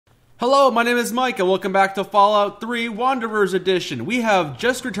Hello, my name is Mike, and welcome back to Fallout 3 Wanderers Edition. We have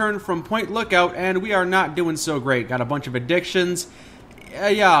just returned from Point Lookout, and we are not doing so great. Got a bunch of addictions. I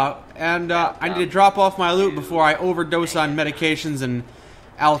need to drop off my loot before I overdose on medications and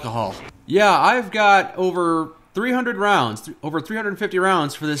alcohol. Yeah, I've got over 300 rounds, over 350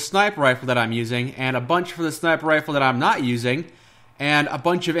 rounds for this sniper rifle that I'm using, and a bunch for the sniper rifle that I'm not using, and a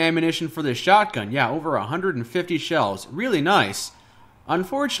bunch of ammunition for this shotgun. Yeah, over 150 shells. Really nice.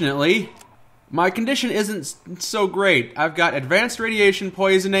 Unfortunately, my condition isn't so great. I've got advanced radiation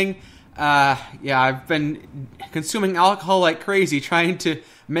poisoning. I've been consuming alcohol like crazy trying to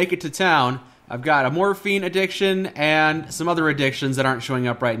make it to town. I've got a morphine addiction and some other addictions that aren't showing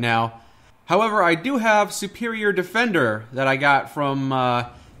up right now. However, I do have Superior Defender that I got from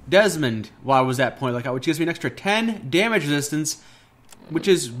Desmond while I was at Point Lookout, which gives me an extra 10 damage resistance, which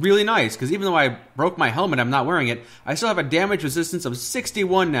is really nice, because even though I broke my helmet, I'm not wearing it, I still have a damage resistance of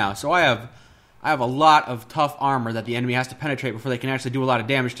 61 now, so I have a lot of tough armor that the enemy has to penetrate before they can actually do a lot of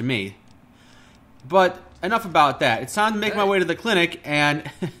damage to me. But enough about that. It's time to make my way to the clinic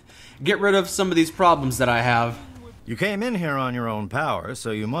and get rid of some of these problems that I have. You came in here on your own power,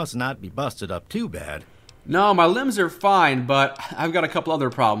 so you must not be busted up too bad. No, my limbs are fine, but I've got a couple other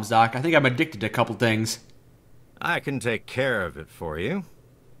problems, Doc. I think I'm addicted to a couple things. I can take care of it for you.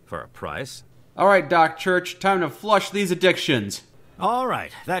 For a price. Alright, Doc Church, time to flush these addictions.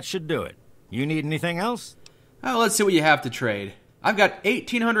 Alright, that should do it. You need anything else? Oh, let's see what you have to trade. I've got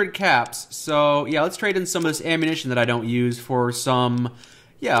 1,800 caps, so yeah, let's trade in some of this ammunition that I don't use for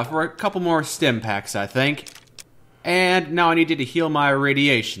for a couple more stim packs, I think. And now I need you to heal my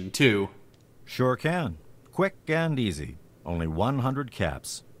radiation, too. Sure can. Quick and easy. Only 100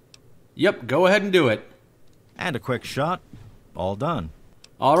 caps. Yep, go ahead and do it. And a quick shot. All done.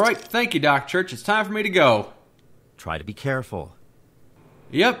 Alright, thank you, Doc Church. It's time for me to go. Try to be careful.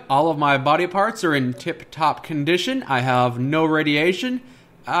 Yep, all of my body parts are in tip-top condition. I have no radiation,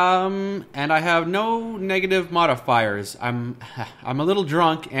 and I have no negative modifiers. I'm a little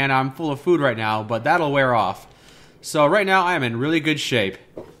drunk, and I'm full of food right now, but that'll wear off. So right now, I am in really good shape.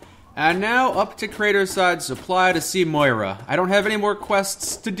 And now, up to Craterside Supply to see Moira. I don't have any more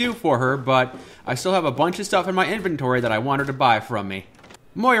quests to do for her, but I still have a bunch of stuff in my inventory that I want her to buy from me.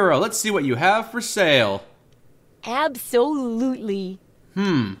 Moira, let's see what you have for sale. Absolutely.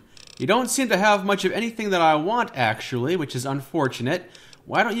 You don't seem to have much of anything that I want, actually, which is unfortunate.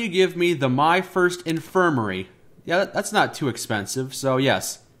 Why don't you give me the My First Infirmary? Yeah, that's not too expensive, so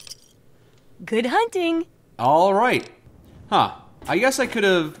yes. Good hunting. All right. I guess I could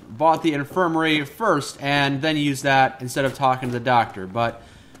have bought the infirmary first and then used that instead of talking to the doctor, but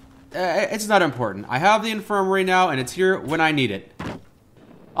it's not important. I have the infirmary now, and it's here when I need it.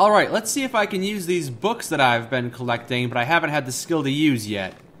 Alright, let's see if I can use these books that I've been collecting, but I haven't had the skill to use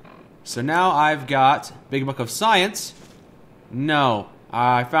yet. So now I've got Big Book of Science. No,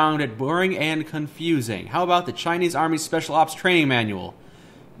 I found it boring and confusing. How about the Chinese Army Special Ops Training Manual?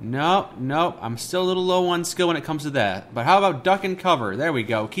 Nope, I'm still a little low on skill when it comes to that. But how about Duck and Cover? There we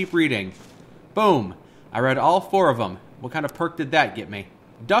go, keep reading. Boom, I read all 4 of them. What kind of perk did that get me?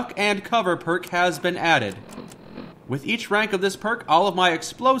 Duck and Cover perk has been added. With each rank of this perk, all of my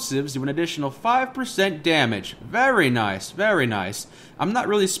explosives do an additional 5% damage. Very nice, very nice. I'm not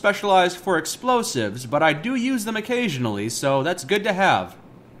really specialized for explosives, but I do use them occasionally, so that's good to have.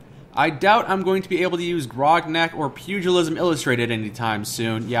 I doubt I'm going to be able to use Grognak or Pugilism Illustrated anytime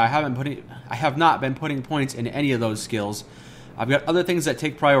soon. Yeah, I have not been putting points in any of those skills. I've got other things that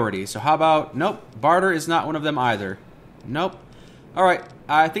take priority, so how about... Nope, Barter is not one of them either. Nope. Alright,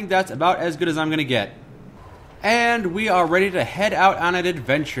 I think that's about as good as I'm going to get. And we are ready to head out on an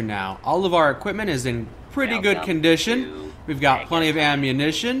adventure now. All of our equipment is in pretty good condition. We've got plenty of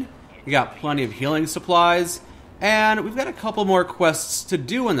ammunition. We've got plenty of healing supplies. And we've got a couple more quests to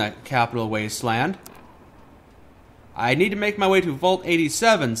do in the Capital Wasteland. I need to make my way to Vault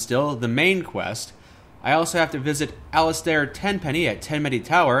 87 still, the main quest. I also have to visit Alistair Tenpenny at Tenpenny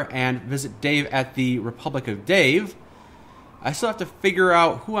Tower and visit Dave at the Republic of Dave. I still have to figure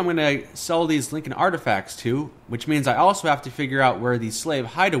out who I'm going to sell these Lincoln artifacts to, which means I also have to figure out where the slave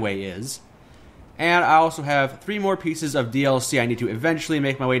hideaway is. And I also have 3 more pieces of DLC I need to eventually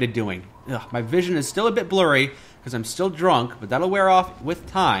make my way to doing. My vision is still a bit blurry because I'm still drunk, but that'll wear off with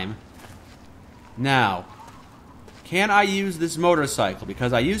time. Now, can I use this motorcycle?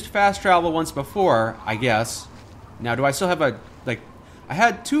 Because I used fast travel once before, I guess. Now, do I still have I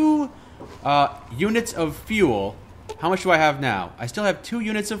had 2 units of fuel. How much do I have now? I still have 2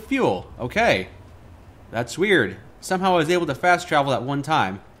 units of fuel. Okay. That's weird. Somehow I was able to fast travel at one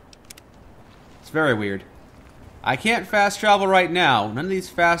time. It's very weird. I can't fast travel right now. None of these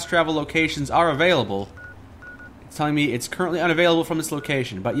fast travel locations are available. It's telling me it's currently unavailable from this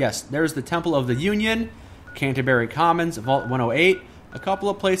location. But yes, there's the Temple of the Union, Canterbury Commons, Vault 108, a couple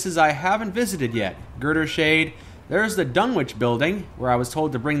of places I haven't visited yet. Girder Shade. There's the Dunwich building, where I was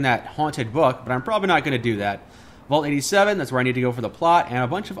told to bring that haunted book, but I'm probably not going to do that. Vault 87, that's where I need to go for the plot, and a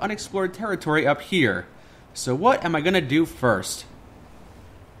bunch of unexplored territory up here. So what am I going to do first?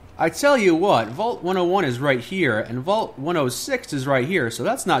 I tell you what, Vault 101 is right here, and Vault 106 is right here, so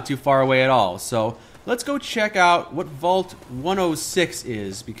that's not too far away at all. So let's go check out what Vault 106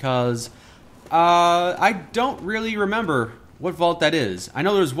 is, because I don't really remember what vault that is. I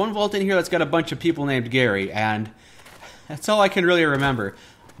know there's one vault in here that's got a bunch of people named Gary, and that's all I can really remember.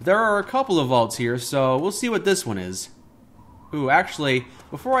 There are a couple of vaults here, so we'll see what this one is. Ooh, actually,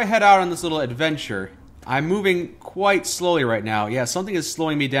 before I head out on this little adventure, I'm moving quite slowly right now. Yeah, something is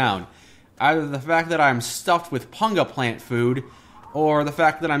slowing me down. Either the fact that I'm stuffed with punga plant food, or the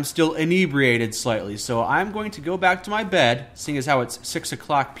fact that I'm still inebriated slightly. So I'm going to go back to my bed, seeing as how it's 6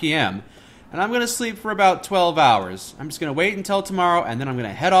 o'clock p.m., and I'm going to sleep for about 12 hours. I'm just going to wait until tomorrow, and then I'm going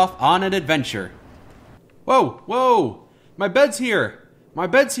to head off on an adventure. Whoa, whoa! My bed's here! My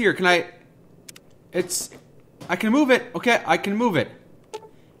bed's here! I can move it! Okay, I can move it.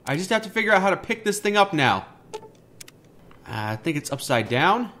 I just have to figure out how to pick this thing up now. I think it's upside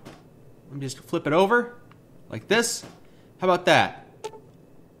down. Let me just flip it over. Like this. How about that?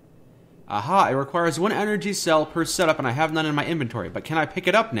 Aha, it requires 1 energy cell per setup, and I have none in my inventory. But can I pick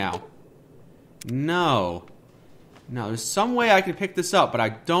it up now? No. No, there's some way I can pick this up, but I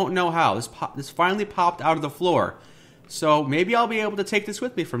don't know how. This finally popped out of the floor. So maybe I'll be able to take this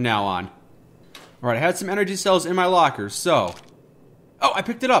with me from now on. Alright, I had some energy cells in my locker, so... Oh, I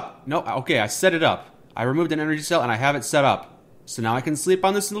picked it up! No, okay, I set it up. I removed an energy cell and I have it set up. So now I can sleep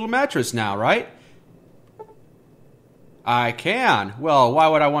on this little mattress now, right? I can. Well, why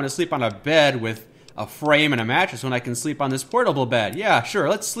would I want to sleep on a bed with a frame and a mattress when I can sleep on this portable bed? Yeah, sure,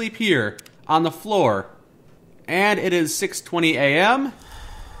 let's sleep here. On the floor. And it is 6:20 a.m.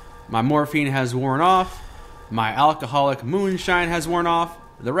 My morphine has worn off. My alcoholic moonshine has worn off.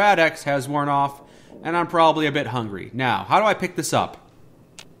 The Rad-X has worn off. And I'm probably a bit hungry. Now, how do I pick this up?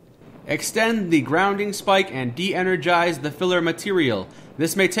 Extend the grounding spike and de-energize the filler material.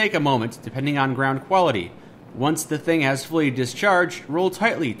 This may take a moment, depending on ground quality. Once the thing has fully discharged, roll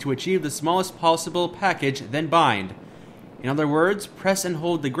tightly to achieve the smallest possible package, then bind. In other words, press and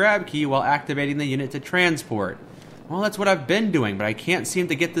hold the grab key while activating the unit to transport. Well, that's what I've been doing, but I can't seem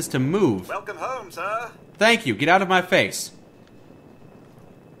to get this to move. Welcome home, sir. Thank you. Get out of my face.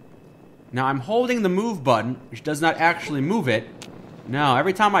 Now, I'm holding the move button, which does not actually move it. No,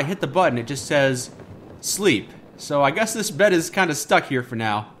 every time I hit the button, it just says sleep. So I guess this bed is kind of stuck here for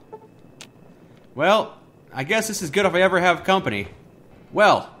now. Well, I guess this is good if I ever have company.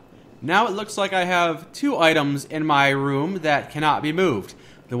 Well, now it looks like I have 2 items in my room that cannot be moved.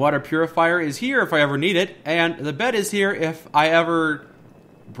 The water purifier is here if I ever need it, and the bed is here if I ever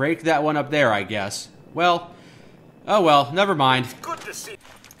break that one up there, I guess. Well, oh well, never mind. Good to see you.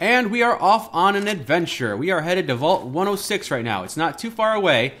 And we are off on an adventure. We are headed to Vault 106 right now. It's not too far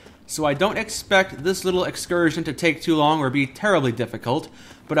away, so I don't expect this little excursion to take too long or be terribly difficult.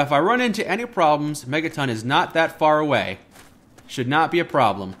 But if I run into any problems, Megaton is not that far away. Should not be a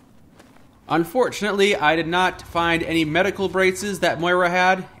problem. Unfortunately, I did not find any medical braces that Moira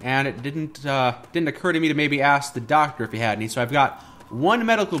had, and it didn't occur to me to maybe ask the doctor if he had any. So I've got 1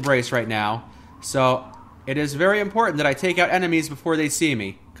 medical brace right now. So it is very important that I take out enemies before they see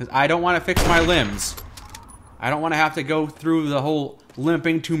me, because I don't want to fix my limbs. I don't want to have to go through the whole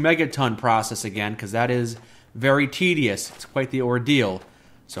limping to megaton process again, because that is very tedious. It's quite the ordeal.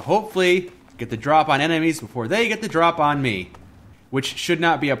 So hopefully, get the drop on enemies before they get the drop on me. Which should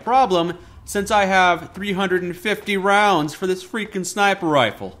not be a problem, since I have 350 rounds for this freaking sniper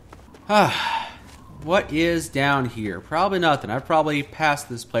rifle. What is down here? Probably nothing. I've probably passed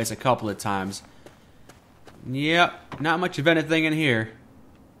this place a couple of times. Yep, not much of anything in here.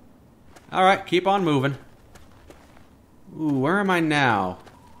 Alright, keep on moving. Ooh, where am I now?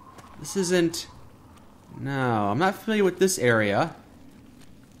 This isn't... No, I'm not familiar with this area.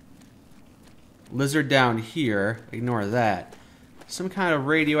 Lizard down here. Ignore that. Some kind of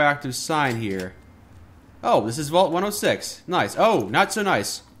radioactive sign here. Oh, this is Vault 106. Nice. Oh, not so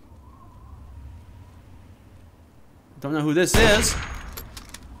nice. Don't know who this is.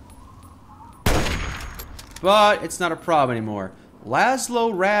 But it's not a problem anymore.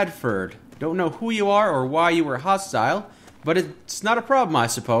 Laszlo Radford. Don't know who you are or why you were hostile, but it's not a problem, I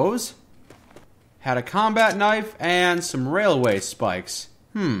suppose. Had a combat knife and some railway spikes.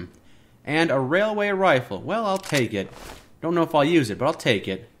 And a railway rifle. Well, I'll take it. Don't know if I'll use it, but I'll take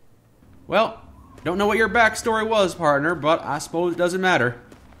it. Well, don't know what your backstory was, partner, but I suppose it doesn't matter.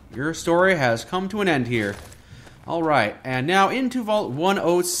 Your story has come to an end here. Alright, and now into Vault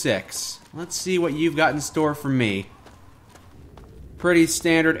 106. Let's see what you've got in store for me. Pretty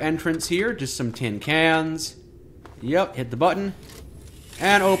standard entrance here, just some tin cans. Yep, hit the button.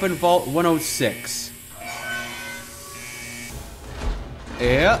 And open Vault 106.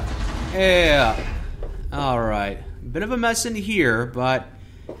 Yeah. Alright. Bit of a mess in here, but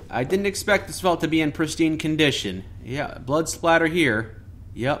I didn't expect this vault to be in pristine condition. Yeah, blood splatter here.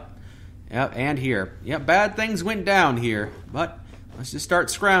 Yep, and here. Yep, bad things went down here. But let's just start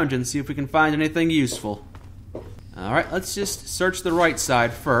scrounging, see if we can find anything useful. Alright, let's just search the right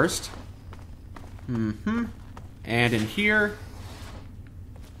side first. And in here...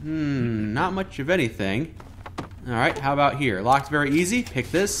 not much of anything. Alright, how about here? Locked very easy.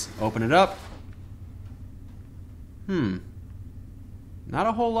 Pick this, open it up. Not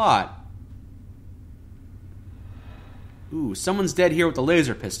a whole lot. Ooh, someone's dead here with a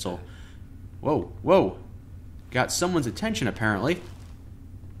laser pistol. Whoa. Got someone's attention, apparently.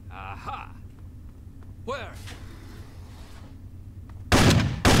 Aha! Where?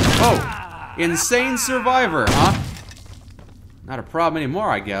 Oh! Insane survivor, huh? Not a problem anymore,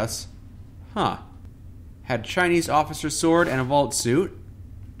 I guess. Huh. Had Chinese officer sword and a vault suit.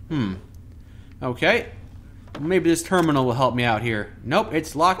 Okay. Maybe this terminal will help me out here. Nope,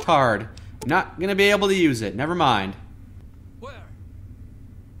 it's locked hard. Not gonna be able to use it. Never mind. Where?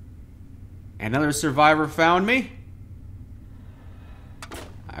 Another survivor found me?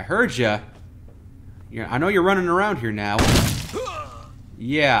 I heard ya. I know you're running around here now.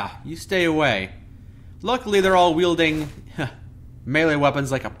 Yeah, you stay away. Luckily, they're all wielding melee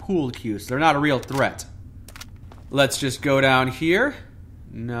weapons like a pool cue, so they're not a real threat. Let's just go down here.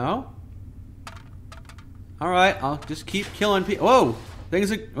 No. Alright, I'll just keep killing people. Whoa!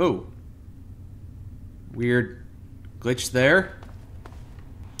 Things are... Oh. Weird glitch there.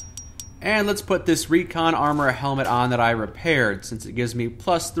 And let's put this recon armor helmet on that I repaired, since it gives me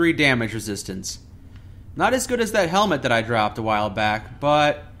 +3 damage resistance. Not as good as that helmet that I dropped a while back,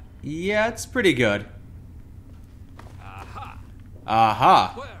 but yeah, it's pretty good.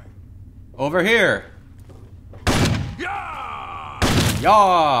 Aha! Where? Over here! Yeah!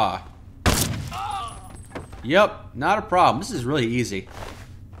 Yaw! Yep, not a problem. This is really easy.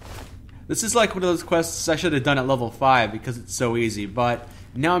 This is like one of those quests I should have done at level 5 because it's so easy, but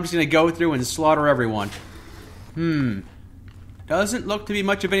now I'm just going to go through and slaughter everyone. Doesn't look to be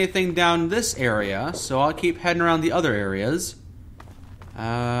much of anything down this area, so I'll keep heading around the other areas.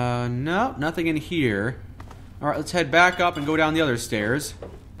 No, nothing in here. Alright, let's head back up and go down the other stairs.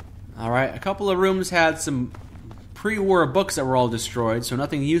 Alright, a couple of rooms had some pre-war books that were all destroyed, so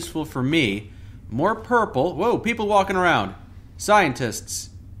nothing useful for me. More purple. Whoa, people walking around. Scientists.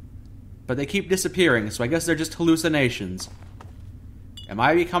 But they keep disappearing, so I guess they're just hallucinations. Am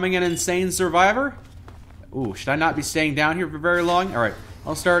I becoming an insane survivor? Ooh, should I not be staying down here for very long? Alright,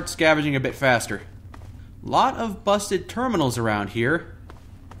 I'll start scavenging a bit faster. Lot of busted terminals around here.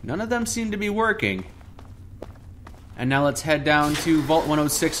 None of them seem to be working. And now let's head down to Vault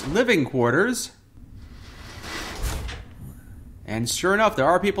 106 living quarters. And sure enough, there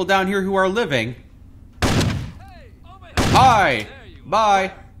are people down here who are living. Hi!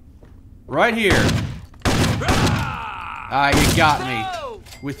 Bye! Right here. You got me.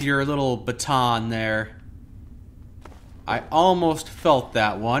 With your little baton there. I almost felt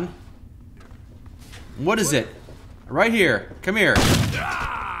that one. What is it? Right here. Come here.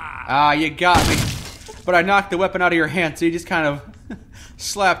 You got me. But I knocked the weapon out of your hand, so you just kind of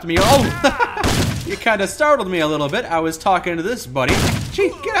slapped me. Oh! You kind of startled me a little bit. I was talking to this buddy.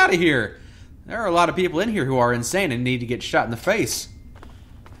 Gee, get out of here. There are a lot of people in here who are insane and need to get shot in the face.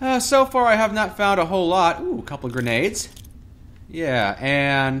 So far I have not found a whole lot. Ooh, a couple of grenades. Yeah,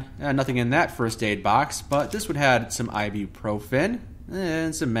 and nothing in that first aid box, but this would have some ibuprofen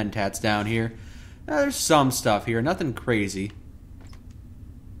and some mentats down here. There's some stuff here, nothing crazy.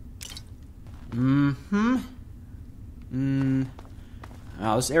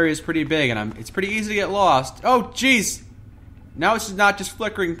 Oh, this area is pretty big, and it's pretty easy to get lost. Oh, jeez! Now it's not just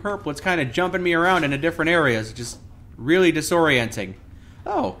flickering purple, it's kind of jumping me around into different areas. It's just really disorienting.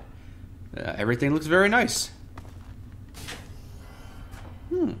 Oh, everything looks very nice.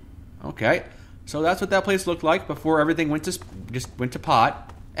 Okay, so that's what that place looked like before everything just went to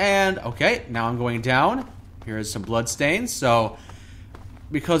pot. And, okay, now I'm going down. Here's some blood stains, so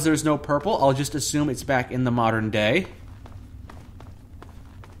because there's no purple, I'll just assume it's back in the modern day.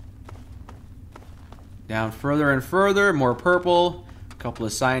 Down further and further, more purple. couple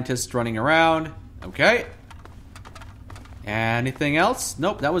of scientists running around. Okay. Anything else?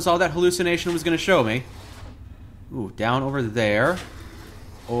 Nope, that was all that hallucination was going to show me. Ooh, down over there.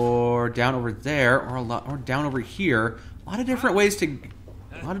 Or down over there. Or down over here. A lot of different ways to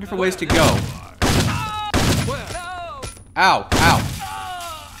go. Ow,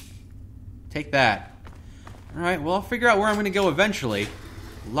 ow. Take that. Alright, well, I'll figure out where I'm going to go eventually.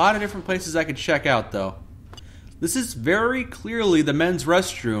 A lot of different places I could check out, though. This is very clearly the men's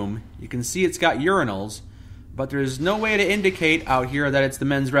restroom. You can see it's got urinals, but there's no way to indicate out here that it's the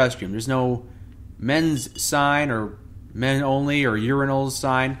men's restroom. There's no men's sign or men only or urinals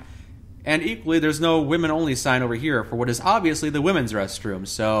sign. And equally, there's no women only sign over here for what is obviously the women's restroom.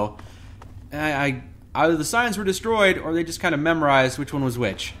 So, either the signs were destroyed or they just kind of memorized which one was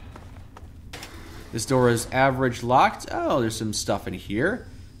which. This door is average locked. Oh, there's some stuff in here.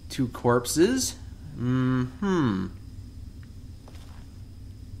 2 corpses. More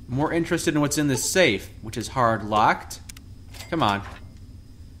interested in what's in this safe, which is hard locked. Come on.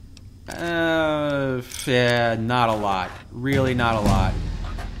 Yeah, not a lot. Really not a lot.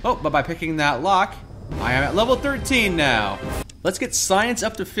 Oh, but by picking that lock, I am at level 13 now. Let's get science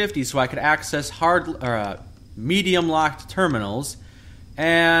up to 50 so I could access medium locked terminals.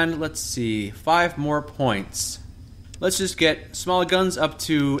 And let's see, 5 more points. Let's just get small guns up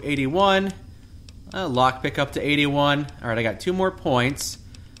to 81. Lockpick up to 81. Alright, I got 2 more points.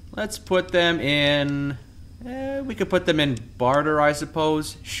 Let's put them in... we could put them in barter, I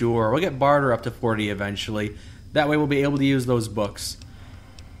suppose. Sure, we'll get barter up to 40 eventually. That way we'll be able to use those books.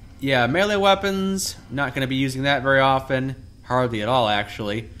 Yeah, melee weapons, not going to be using that very often. Hardly at all,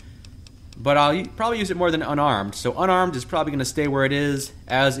 actually. But I'll probably use it more than unarmed. So unarmed is probably going to stay where it is,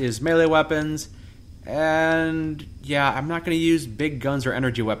 as is melee weapons. And yeah, I'm not going to use big guns or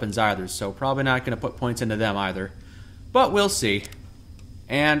energy weapons either, so probably not going to put points into them either. But we'll see.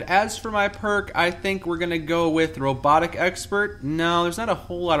 And as for my perk, I think we're going to go with Robotic Expert. No, there's not a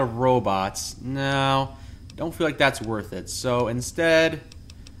whole lot of robots. No, don't feel like that's worth it. So instead,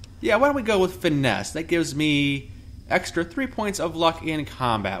 yeah, why don't we go with Finesse? That gives me extra 3 points of luck in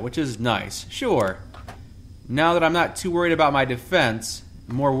combat, which is nice. Sure. Now that I'm not too worried about my defense,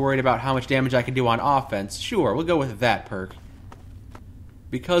 more worried about how much damage I can do on offense, sure, we'll go with that perk.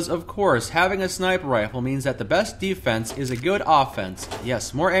 Because, of course, having a sniper rifle means that the best defense is a good offense.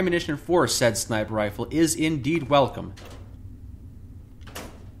 Yes, more ammunition for said sniper rifle is indeed welcome.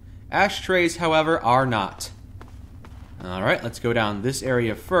 Ashtrays, however, are not. Alright, let's go down this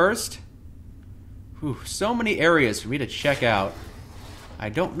area first. Whew, so many areas for me to check out. I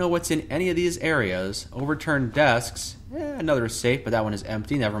don't know what's in any of these areas. Overturned desks. Another safe, but that one is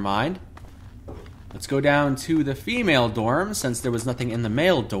empty. Never mind. Let's go down to the female dorm, since there was nothing in the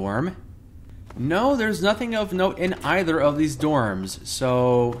male dorm. No, there's nothing of note in either of these dorms.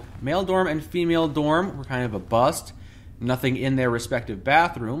 So, male dorm and female dorm were kind of a bust. Nothing in their respective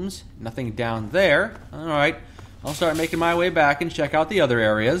bathrooms. Nothing down there. Alright, I'll start making my way back and check out the other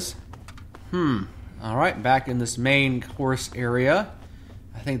areas. Alright, back in this main course area.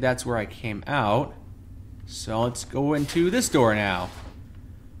 I think that's where I came out. So let's go into this door now.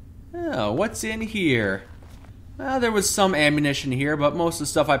 Oh, what's in here? Well, there was some ammunition here, but most of the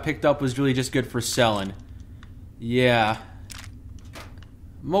stuff I picked up was really just good for selling. Yeah.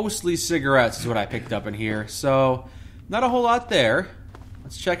 Mostly cigarettes is what I picked up in here, so not a whole lot there.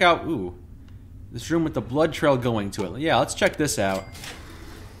 Let's check out, ooh, this room with the blood trail going to it. Yeah, let's check this out.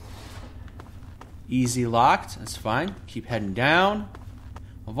 Easy locked, that's fine. Keep heading down.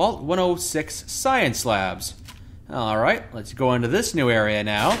 Vault 106 Science Labs. Alright, let's go into this new area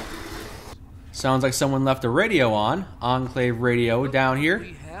now. Sounds like someone left a radio on. Enclave radio down here.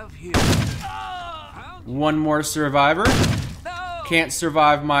 One more survivor. Can't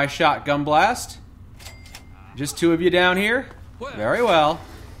survive my shotgun blast. Just 2 of you down here? Very well.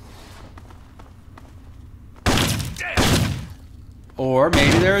 Or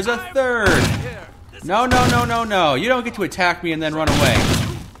maybe there is a 3rd. No, no, no, no, no. You don't get to attack me and then run away.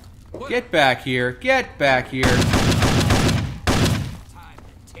 Get back here. Get back here. Time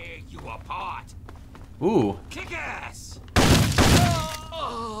to tear you apart. Ooh. Kick ass.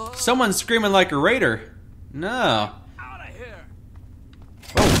 Someone's screaming like a raider. No. Out of here.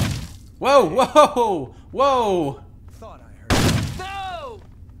 Whoa. Whoa, whoa, whoa. Thought I heard. No.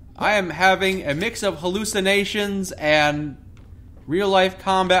 I am having a mix of hallucinations and real life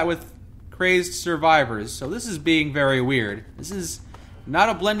combat with crazed survivors. So this is being very weird. This is not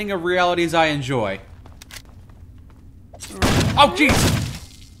a blending of realities I enjoy. Oh,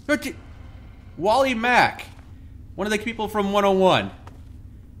 jeez! Wally Mack. One of the people from 101.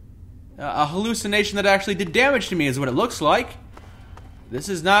 A hallucination that actually did damage to me is what it looks like. This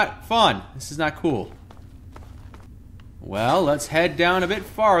is not fun. This is not cool. Well, let's head down a bit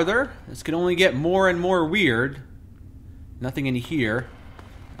farther. This can only get more and more weird. Nothing in here.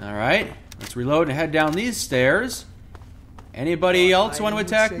 Alright, let's reload and head down these stairs. Anybody else want to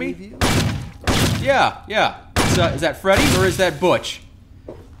attack me? Yeah. Is that Freddy or is that Butch?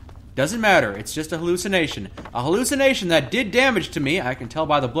 Doesn't matter, it's just a hallucination. A hallucination that did damage to me, I can tell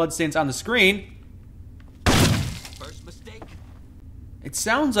by the bloodstains on the screen. First mistake. It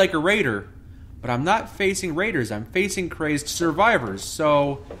sounds like a raider, but I'm not facing raiders, I'm facing crazed survivors,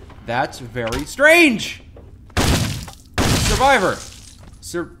 so that's very strange! Survivor!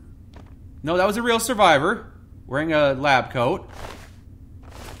 No, that was a real survivor, wearing a lab coat.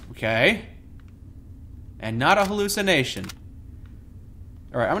 Okay. And not a hallucination.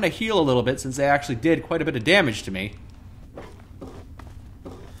 Alright, I'm going to heal a little bit since they actually did quite a bit of damage to me.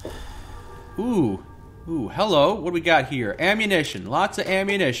 Ooh, hello. What do we got here? Ammunition. Lots of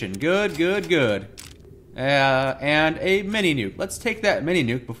ammunition. Good. And a mini-nuke. Let's take that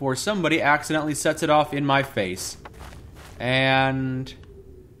mini-nuke before somebody accidentally sets it off in my face. And...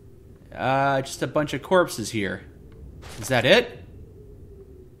 just a bunch of corpses here. Is that it?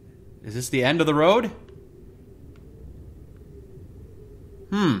 Is this the end of the road?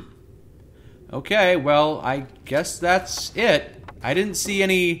 Okay, well, I guess that's it. I didn't see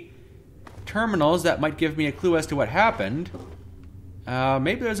any terminals that might give me a clue as to what happened.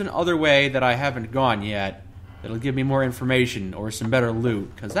 Maybe there's another way that I haven't gone yet that'll give me more information or some better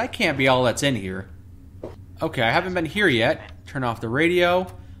loot, because that can't be all that's in here. Okay, I haven't been here yet. Turn off the radio,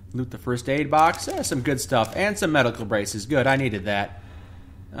 loot the first aid box, some good stuff, and some medical braces. Good, I needed that.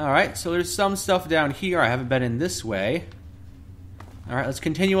 Alright, so there's some stuff down here. I haven't been in this way. Alright, let's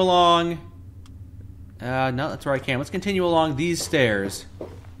continue along. No, that's where I can. Let's continue along these stairs.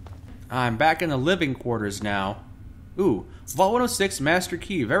 I'm back in the living quarters now. Ooh, Vault 106 Master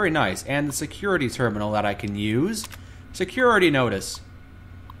Key. Very nice. And the security terminal that I can use. Security notice.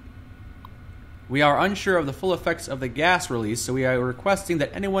 We are unsure of the full effects of the gas release, so we are requesting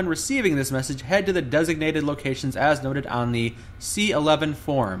that anyone receiving this message head to the designated locations as noted on the C11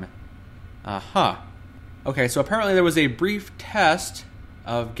 form. Okay, so apparently there was a brief test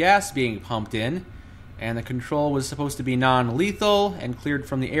of gas being pumped in, and the control was supposed to be non-lethal and cleared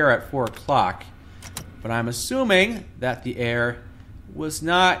from the air at 4 o'clock. But I'm assuming that the air was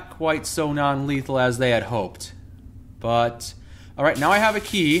not quite so non-lethal as they had hoped. But, alright, now I have a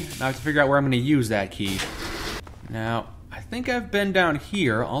key. Now I have to figure out where I'm going to use that key. Now, I think I've been down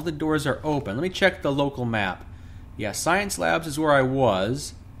here. All the doors are open. Let me check the local map. Yeah, Science Labs is where I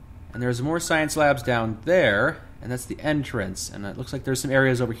was. And there's more science labs down there, and that's the entrance. And it looks like there's some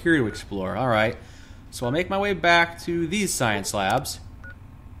areas over here to explore. Alright, so I'll make my way back to these science labs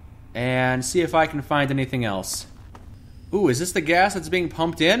and see if I can find anything else. Ooh, is this the gas that's being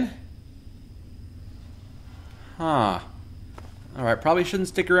pumped in? Alright, probably shouldn't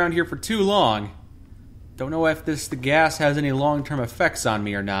stick around here for too long. Don't know if the gas has any long-term effects on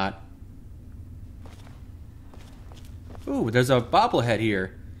me or not. Ooh, there's a bobblehead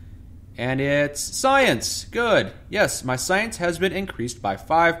here. And it's science. Good. Yes, my science has been increased by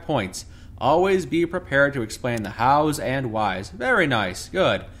 5 points. Always be prepared to explain the hows and whys. Very nice.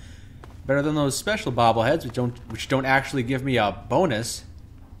 Good. Better than those special bobbleheads, which don't actually give me a bonus.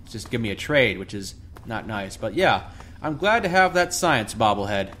 Just give me a trade, which is not nice. But yeah, I'm glad to have that science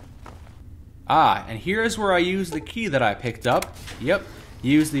bobblehead. And here's where I use the key that I picked up. Yep.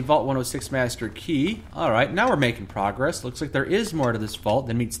 Use the Vault 106 Master Key. Alright, now we're making progress. Looks like there is more to this vault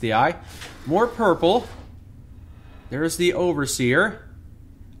than meets the eye. More purple. There's the Overseer.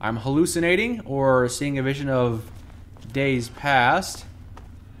 I'm hallucinating or seeing a vision of days past.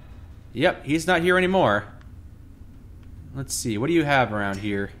 Yep, he's not here anymore. Let's see, what do you have around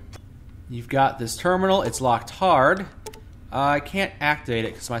here? You've got this terminal. It's locked hard. I can't activate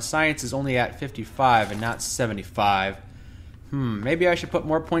it because my science is only at 55 and not 75. Maybe I should put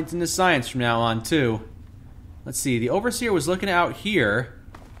more points into science from now on, too. Let's see, the Overseer was looking out here,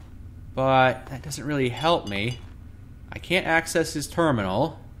 but that doesn't really help me. I can't access his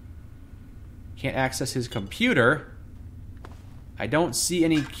terminal. Can't access his computer. I don't see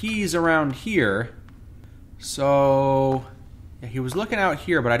any keys around here. So, yeah, he was looking out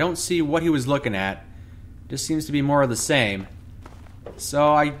here, but I don't see what he was looking at. Just seems to be more of the same.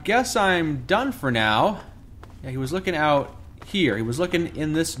 So I guess I'm done for now. Yeah, he was looking out here. He was looking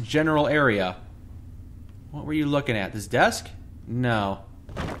in this general area. What were you looking at? This desk? No.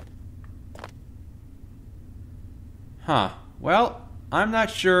 Well, I'm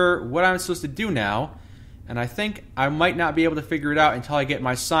not sure what I'm supposed to do now, and I think I might not be able to figure it out until I get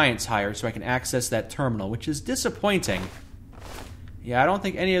my science higher so I can access that terminal, which is disappointing. Yeah, I don't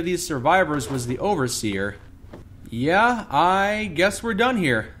think any of these survivors was the Overseer. Yeah, I guess we're done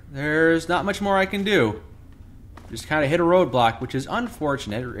here. There's not much more I can do. Just kind of hit a roadblock, which is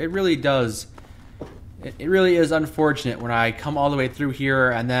unfortunate. It really does. It really is unfortunate when I come all the way through here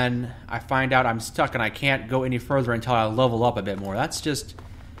and then I find out I'm stuck and I can't go any further until I level up a bit more. That's just...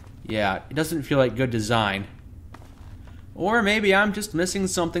 yeah, it doesn't feel like good design. Or maybe I'm just missing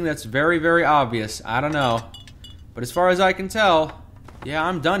something that's very, very obvious. I don't know. But as far as I can tell, yeah,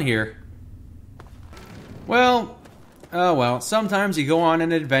 I'm done here. Well, oh well, sometimes you go on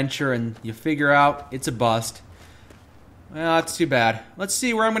an adventure and you figure out it's a bust. Well, that's too bad. Let's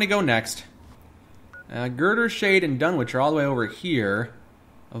see where I'm going to go next. Girder, Shade, and Dunwich are all the way over here.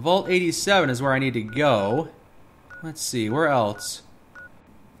 Vault 87 is where I need to go. Let's see, where else?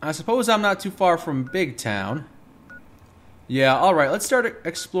 I suppose I'm not too far from Big Town. Yeah, alright, let's start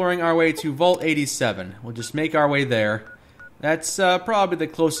exploring our way to Vault 87. We'll just make our way there. That's probably the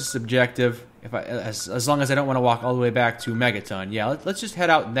closest objective, as long as I don't want to walk all the way back to Megaton. Yeah, let's just head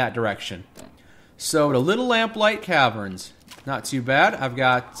out in that direction. So, the Little Lamplight Caverns. Not too bad. I've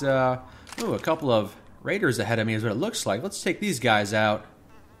got a couple of raiders ahead of me is what it looks like. Let's take these guys out.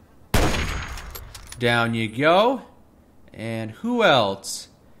 Down you go. And who else?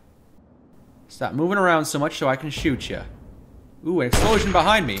 Stop moving around so much so I can shoot you. Ooh, an explosion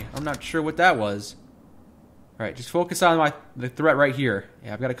behind me. I'm not sure what that was. Alright, just focus on the threat right here.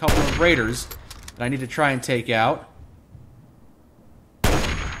 Yeah, I've got a couple of raiders that I need to try and take out.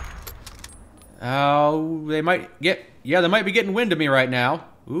 Oh, they might be getting wind of me right now.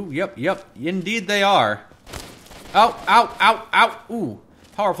 Ooh, yep, indeed they are. Ow, ow, ow, ow. Ooh,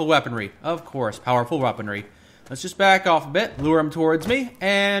 powerful weaponry. Of course, powerful weaponry. Let's just back off a bit, lure them towards me,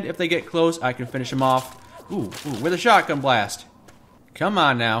 and if they get close, I can finish them off. Ooh, with a shotgun blast. Come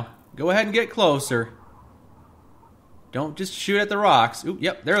on now. Go ahead and get closer. Don't just shoot at the rocks. Ooh,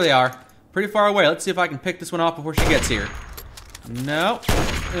 yep, there they are. Pretty far away. Let's see if I can pick this one off before she gets here. No.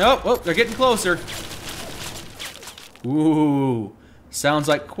 Nope, oh, they're getting closer. Ooh. Sounds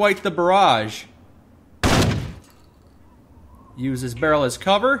like quite the barrage. Use this barrel as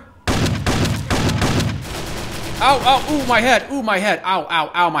cover. Ow, ow, ooh, my head. Ooh, my head. Ow,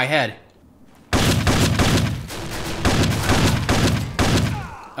 ow, ow, my head.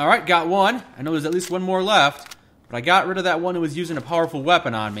 Alright, got one. I know there's at least one more left. But I got rid of that one who was using a powerful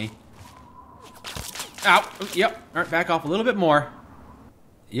weapon on me. Ow. Ooh, yep. Alright, back off a little bit more.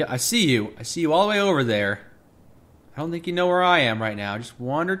 Yeah, I see you. I see you all the way over there. I don't think you know where I am right now. Just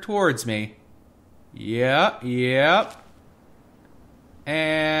wander towards me. Yep.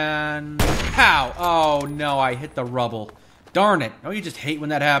 And... pow! Oh, no, I hit the rubble. Darn it. Don't you just hate when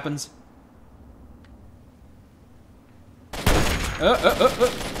that happens?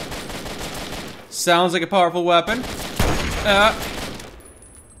 Sounds like a powerful weapon.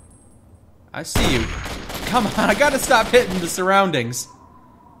 I see you. Come on, I gotta stop hitting the surroundings.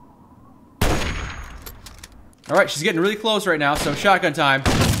 Alright, she's getting really close right now, so shotgun time.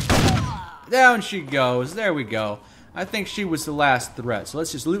 Down she goes. There we go. I think she was the last threat. So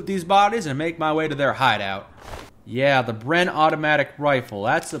let's just loot these bodies and make my way to their hideout. Yeah, the Bren automatic rifle.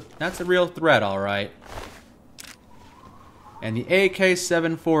 That's a real threat, alright. And the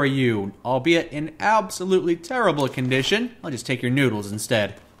AK-74U, albeit in absolutely terrible condition. I'll just take your noodles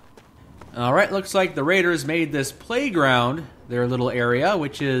instead. Alright, looks like the raiders made this playground their little area,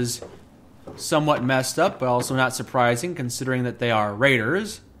 which is somewhat messed up, but also not surprising considering that they are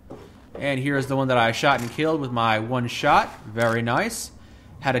raiders. And here's the one that I shot and killed with my one shot. Very nice.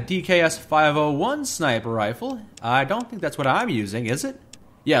 Had a DKS-501 sniper rifle. I don't think that's what I'm using, is it?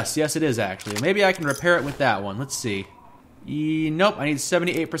 Yes, it is actually. Maybe I can repair it with that one. Let's see. Nope, I need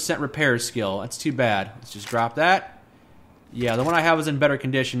 78% repair skill. That's too bad. Let's just drop that. Yeah, the one I have is in better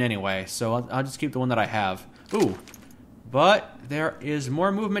condition anyway, so I'll just keep the one that I have. Ooh, but there is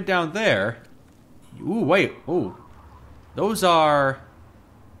more movement down there. Ooh, wait, ooh. Those are...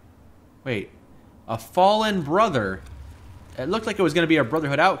 wait, a fallen brother. It looked like it was going to be a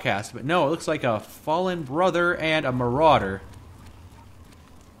Brotherhood outcast, but no, it looks like a fallen brother and a marauder.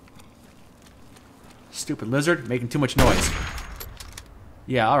 Stupid lizard, making too much noise.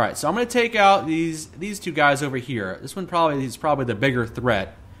 Yeah, alright, so I'm going to take out these two guys over here. This one is probably the bigger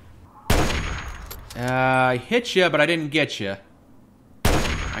threat. I hit you, but I didn't get you.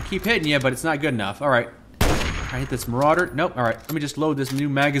 I keep hitting you, but it's not good enough. Alright, I hit this marauder. Nope, alright, let me just load this new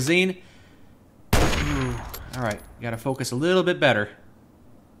magazine. Alright, gotta focus a little bit better.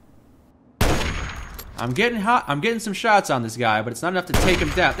 I'm getting hot. I'm getting some shots on this guy, but it's not enough to take him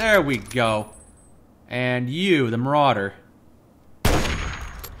down. There we go. And you, the marauder.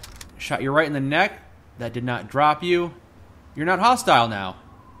 Shot you right in the neck. That did not drop you. You're not hostile now.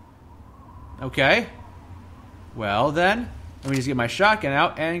 Okay. Well then, let me just get my shotgun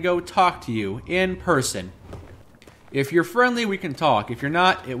out and go talk to you in person. If you're friendly, we can talk. If you're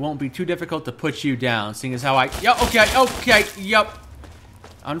not, it won't be too difficult to put you down, seeing as how yep.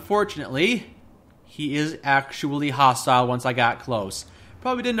 Unfortunately, he is actually hostile once I got close.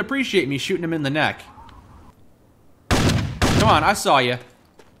 Probably didn't appreciate me shooting him in the neck. Come on, I saw you.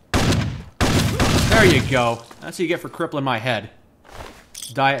 There you go. That's what you get for crippling my head.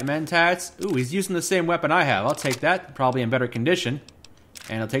 Diet Mentats. Ooh, he's using the same weapon I have. I'll take that. Probably in better condition.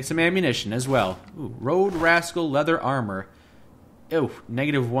 And I'll take some ammunition as well. Ooh, Road Rascal Leather Armor. Ooh,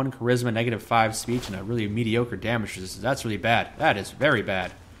 -1 Charisma, -5 Speech, and a really mediocre damage resistance. That's really bad. That is very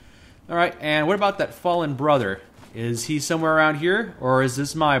bad. Alright, and what about that fallen brother? Is he somewhere around here? Or is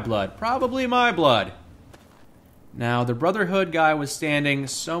this my blood? Probably my blood. Now, the Brotherhood guy was standing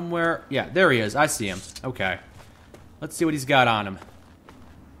somewhere... Yeah, there he is. I see him. Okay. Let's see what he's got on him.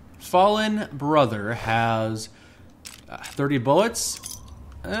 Fallen Brother has 30 bullets.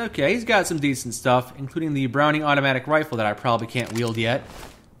 Okay, he's got some decent stuff, including the Browning automatic rifle that I probably can't wield yet.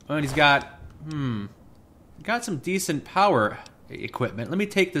 Oh, and he's got... got some decent power equipment. Let me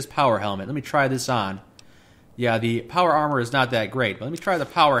take this power helmet. Let me try this on. Yeah, the power armor is not that great, but let me try the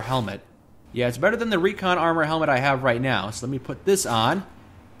power helmet. Yeah, it's better than the recon armor helmet I have right now. So let me put this on.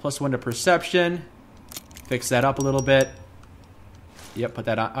 +1 to perception. Fix that up a little bit. Yep, put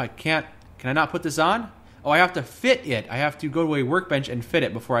that on. I can't... Can I not put this on? Oh, I have to fit it. I have to go to a workbench and fit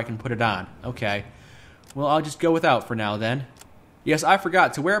it before I can put it on. Okay. Well, I'll just go without for now then. Yes, I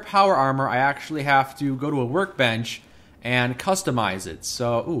forgot. To wear power armor, I actually have to go to a workbench and customize it.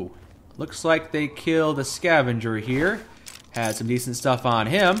 So, ooh. Looks like they killed a scavenger here. Had some decent stuff on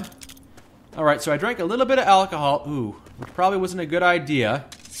him. Alright, so I drank a little bit of alcohol. Ooh, which probably wasn't a good idea.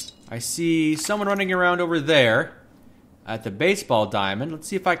 I see someone running around over there at the baseball diamond. Let's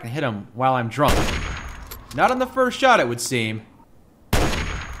see if I can hit him while I'm drunk. Not on the first shot, it would seem.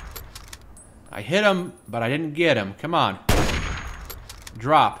 I hit him, but I didn't get him. Come on.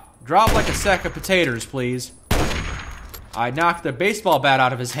 Drop. Drop like a sack of potatoes, please. I knocked the baseball bat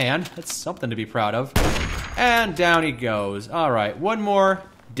out of his hand. That's something to be proud of. And down he goes. Alright, one more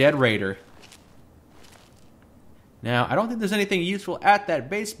dead raider. Now, I don't think there's anything useful at that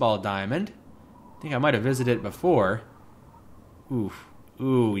baseball diamond. I think I might have visited it before. Oof.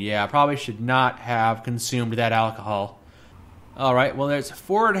 Ooh, yeah, I probably should not have consumed that alcohol. Alright, well, there's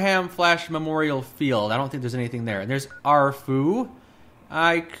Fordham Flash Memorial Field. I don't think there's anything there. And there's Arfu.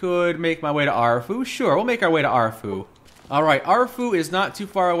 I could make my way to Arfu. Sure, we'll make our way to Arfu. Alright, Arfu is not too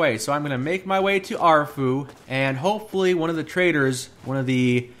far away, so I'm going to make my way to Arfu, and hopefully one of the traders, one of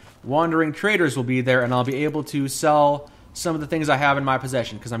the wandering traders will be there, and I'll be able to sell some of the things I have in my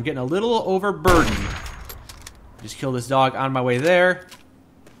possession, because I'm getting a little overburdened. Just kill this dog on my way there,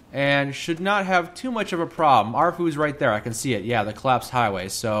 and should not have too much of a problem. Arfu's right there, I can see it. Yeah, the collapsed highway,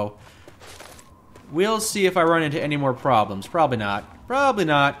 so we'll see if I run into any more problems. Probably not. Probably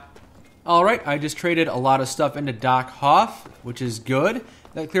not. Alright, I just traded a lot of stuff into Doc Hoff, which is good.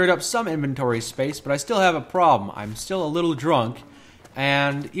 That cleared up some inventory space, but I still have a problem. I'm still a little drunk,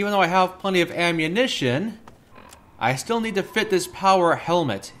 and even though I have plenty of ammunition, I still need to fit this power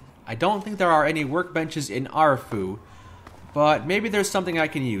helmet. I don't think there are any workbenches in Arfu, but maybe there's something I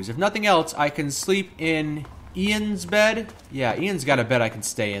can use. If nothing else, I can sleep in Ian's bed. Yeah, Ian's got a bed I can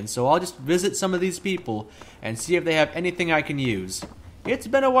stay in, so I'll just visit some of these people and see if they have anything I can use. It's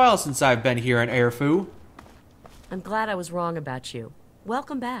been a while since I've been here in Arfu. I'm glad I was wrong about you.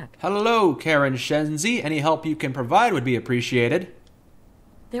 Welcome back. Hello, Karen Shenzi. Any help you can provide would be appreciated.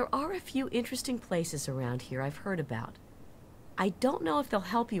 There are a few interesting places around here I've heard about. I don't know if they'll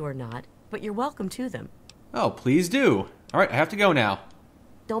help you or not, but you're welcome to them. Oh, please do. Alright, I have to go now.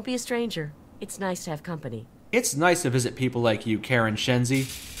 Don't be a stranger. It's nice to have company. It's nice to visit people like you, Karen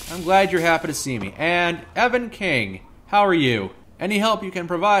Shenzi. I'm glad you're happy to see me. And Evan King, how are you? Any help you can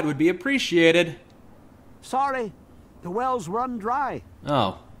provide would be appreciated. Sorry, the well's run dry.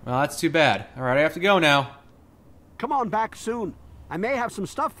 Oh, well, that's too bad. Alright, I have to go now. Come on back soon. I may have some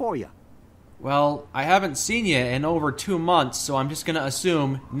stuff for you. Well, I haven't seen you in over 2 months, so I'm just gonna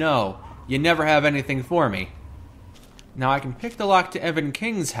assume, no, you never have anything for me. Now, I can pick the lock to Evan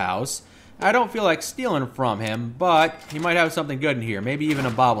King's house. I don't feel like stealing from him, but he might have something good in here. Maybe even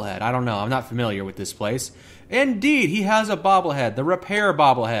a bobblehead. I don't know. I'm not familiar with this place. Indeed, he has a bobblehead. The repair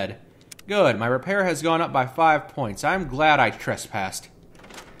bobblehead. Good. My repair has gone up by 5 points. I'm glad I trespassed.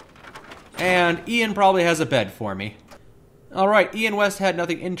 And Ian probably has a bed for me. Alright, Ian West had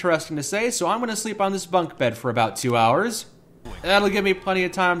nothing interesting to say, so I'm going to sleep on this bunk bed for about 2 hours. That'll give me plenty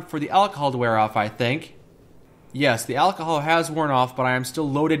of time for the alcohol to wear off, I think. Yes, the alcohol has worn off, but I am still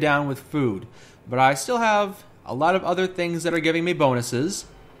loaded down with food. But I still have a lot of other things that are giving me bonuses.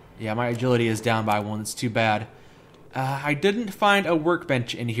 Yeah, my agility is down by 1. It's too bad. I didn't find a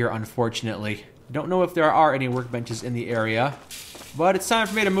workbench in here, unfortunately. Don't know if there are any workbenches in the area. But it's time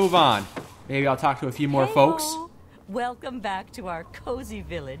for me to move on. Maybe I'll talk to a few more folks. Welcome back to our cozy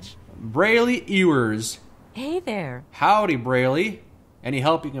village. Brayley Ewers. Hey there. Howdy, Brayley. Any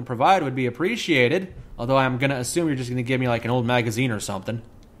help you can provide would be appreciated. Although I'm going to assume you're just going to give me like an old magazine or something.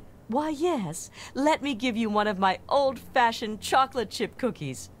 Why, yes. Let me give you one of my old-fashioned chocolate chip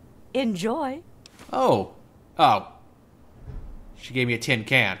cookies. Enjoy. Oh. She gave me a tin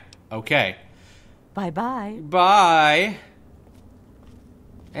can. Okay. Bye-bye. Bye.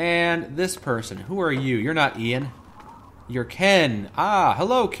 And this person. Who are you? You're not Ian. You're Ken. Ah,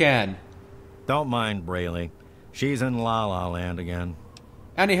 hello, Ken. Don't mind Brayley. She's in La La Land again.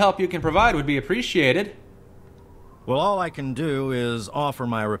 Any help you can provide would be appreciated. Well, all I can do is offer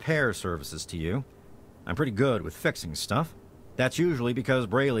my repair services to you. I'm pretty good with fixing stuff. That's usually because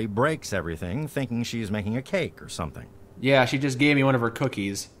Brayley breaks everything, thinking she's making a cake or something. Yeah, she just gave me one of her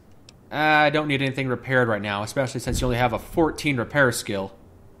cookies. I don't need anything repaired right now, especially since you only have a 14 repair skill.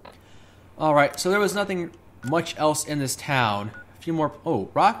 Alright, so there was nothing much else in this town. A few more... Oh,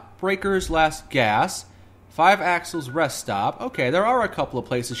 Rock Breaker's Last Gas. 5 Axles Rest Stop. Okay, there are a couple of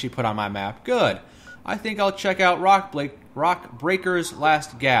places she put on my map. Good. I think I'll check out Rock Breaker's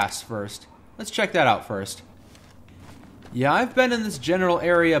Last Gas first. Let's check that out first. Yeah, I've been in this general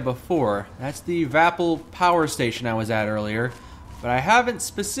area before. That's the Vapple power station I was at earlier. But I haven't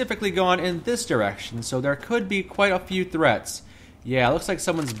specifically gone in this direction, so there could be quite a few threats. Yeah, it looks like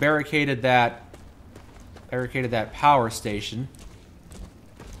someone's barricaded that power station.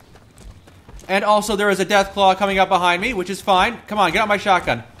 And also there is a Deathclaw coming up behind me, which is fine. Come on, get out my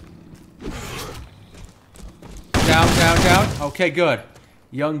shotgun. Down. Okay, good.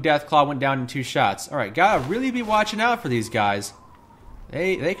 Young Deathclaw went down in 2 shots. Alright, gotta really be watching out for these guys.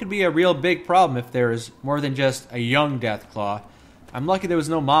 They could be a real big problem if there's more than just a young Deathclaw. I'm lucky there was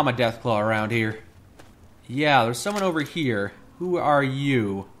no Mama Deathclaw around here. Yeah, there's someone over here. Who are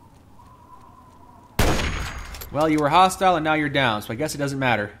you? Well, you were hostile and now you're down, so I guess it doesn't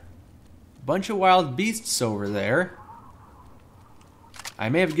matter. Bunch of wild beasts over there. I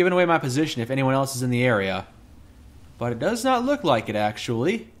may have given away my position if anyone else is in the area. But it does not look like it,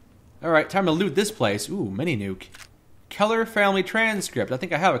 actually. Alright, time to loot this place. Ooh, mini nuke. Keller Family Transcript. I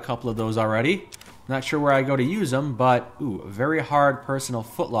think I have a couple of those already. Not sure where I go to use them, but... Ooh, a very hard personal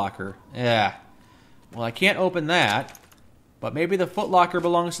footlocker. Yeah. Well, I can't open that. But maybe the footlocker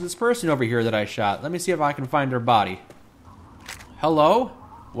belongs to this person over here that I shot. Let me see if I can find her body. Hello?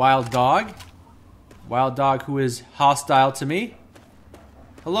 Wild dog? Wild dog who is hostile to me?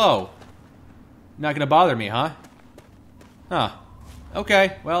 Hello? Not gonna bother me, huh? Huh.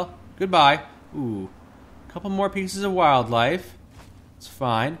 Okay, well, goodbye. Ooh. A couple more pieces of wildlife. It's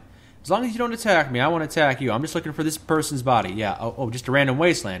fine. As long as you don't attack me, I won't attack you. I'm just looking for this person's body. Yeah, oh, just a random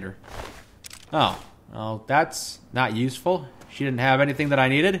wastelander. Oh. Well, that's not useful. She didn't have anything that I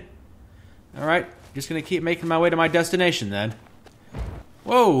needed. Alright, just gonna keep making my way to my destination then.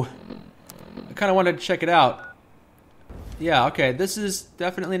 Whoa! I kinda wanted to check it out. Yeah, okay, this is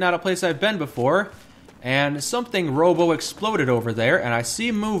definitely not a place I've been before. And something robo-exploded over there, and I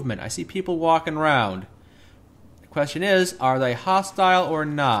see movement. I see people walking around. The question is, are they hostile or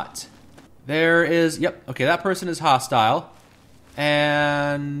not? There is... Yep, okay, that person is hostile.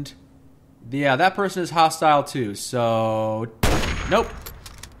 And... Yeah, that person is hostile too, so... Nope.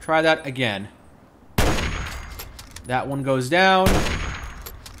 Try that again. That one goes down.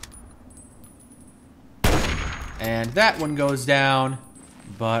 And that one goes down.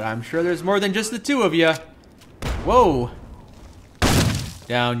 But I'm sure there's more than just the 2 of you. Whoa.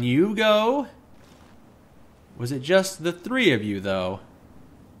 Down you go. Was it just the 3 of you, though?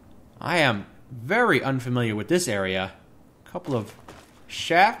 I am very unfamiliar with this area. A couple of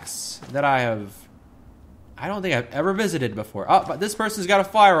shacks that I don't think I've ever visited before. Oh, but this person's got a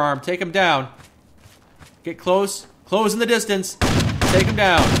firearm. Take him down. Get close. Close in the distance. Take him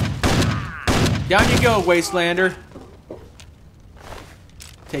down. Down you go, Wastelander.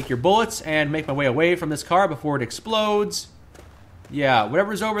 Take your bullets and make my way away from this car before it explodes. Yeah,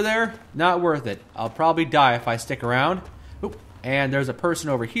 whatever's over there, not worth it. I'll probably die if I stick around. Oop, and there's a person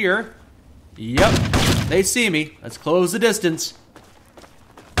over here. Yep, they see me. Let's close the distance.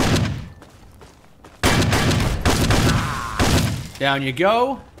 Down you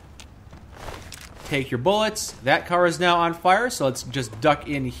go. Take your bullets. That car is now on fire, so let's just duck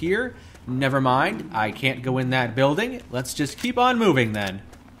in here. Never mind, I can't go in that building. Let's just keep on moving then.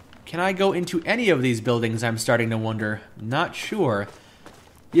 can I go into any of these buildings? I'm starting to wonder. Not sure.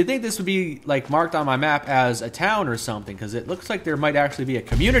 You'd think this would be, like, marked on my map as a town or something, because it looks like there might actually be a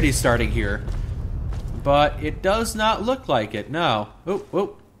community starting here. But it does not look like it, no. Oh,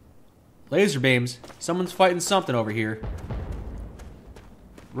 oh. Laser beams. Someone's fighting something over here.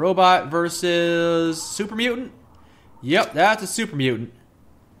 Robot versus super mutant? Yep, that's a super mutant.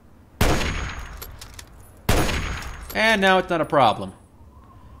 And now it's not a problem.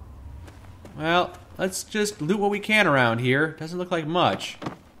 Well, let's just loot what we can around here. Doesn't look like much.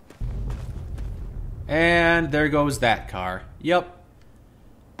 And there goes that car. Yep.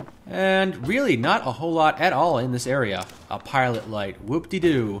 And really, not a whole lot at all in this area. A pilot light.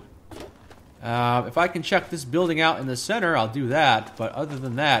 Whoop-de-doo. If I can check this building out in the center, I'll do that. But other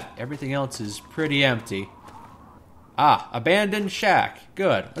than that, everything else is pretty empty. Ah, abandoned shack.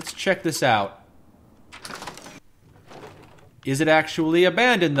 Good. Let's check this out. Is it actually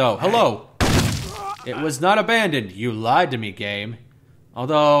abandoned, though? Hello. It was not abandoned. You lied to me, game.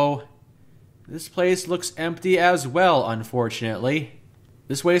 Although, this place looks empty as well, unfortunately.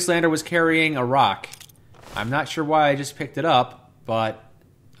 This Wastelander was carrying a rock. I'm not sure why I just picked it up, but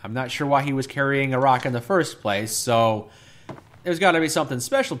I'm not sure why he was carrying a rock in the first place, so there's got to be something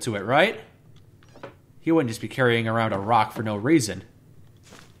special to it, right? He wouldn't just be carrying around a rock for no reason.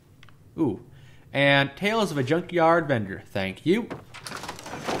 Ooh. And Tales of a Junkyard Vendor. Thank you.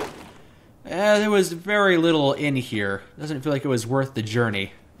 There was very little in here. Doesn't feel like it was worth the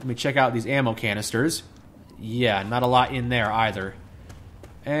journey. Let me check out these ammo canisters. Yeah, not a lot in there either.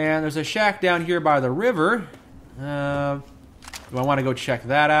 And there's a shack down here by the river. Do I want to go check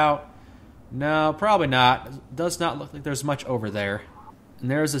that out? No, probably not. It does not look like there's much over there. And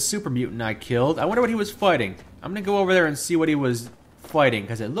there's a super mutant I killed. I wonder what he was fighting. I'm going to go over there and see what he was fighting,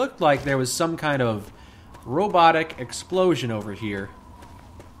 because it looked like there was some kind of robotic explosion over here.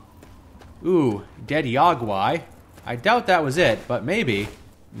 Ooh, dead Yogwai. I doubt that was it, but maybe.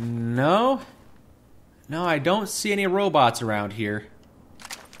 No? No, I don't see any robots around here.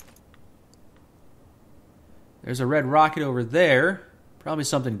 There's a red rocket over there. Probably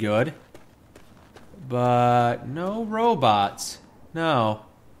something good. But no robots. No.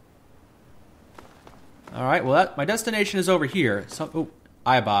 Alright, well, my destination is over here. Oh,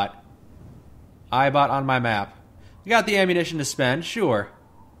 iBot. iBot on my map. You got the ammunition to spend, sure.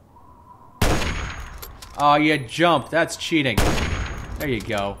 Oh, you jumped. That's cheating. There you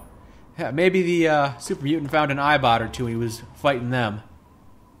go. Yeah, maybe the super mutant found an iBot or two and he was fighting them.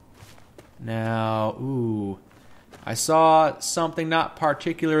 Now, ooh. I saw something not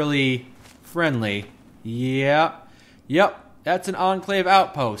particularly friendly. Yep. Yep, that's an Enclave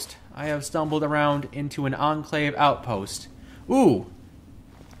outpost. I have stumbled around into an Enclave outpost. Ooh.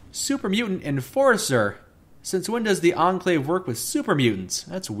 Super Mutant Enforcer. Since when does the Enclave work with super mutants?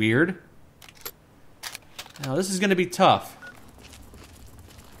 That's weird. Now, this is going to be tough.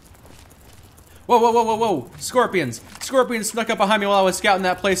 Whoa, whoa, whoa, whoa, whoa. Scorpions. Scorpions snuck up behind me while I was scouting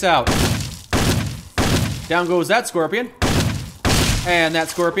that place out. Down goes that scorpion. And that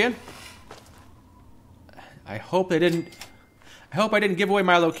scorpion. I hope I didn't give away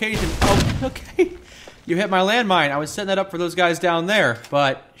my location. Oh, okay. You hit my landmine. I was setting that up for those guys down there.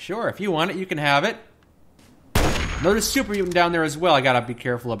 But, sure, if you want it, you can have it. There's a super mutant down there as well I gotta be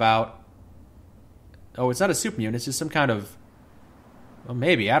careful about. Oh, it's not a super mutant. It's just some kind of... Well,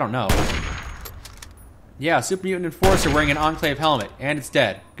 maybe. I don't know. Yeah, super mutant enforcer wearing an Enclave helmet. And it's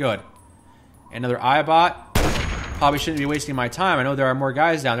dead. Good. Another iBot. Probably shouldn't be wasting my time. I know there are more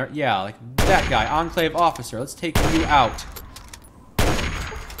guys down there. Yeah, like that guy. Enclave officer. Let's take you out.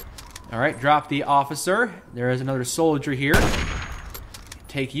 Alright, drop the officer. There is another soldier here.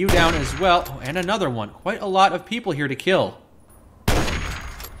 Take you down as well. Oh, and another one. Quite a lot of people here to kill.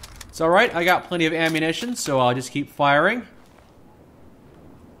 It's alright, I got plenty of ammunition, so I'll just keep firing.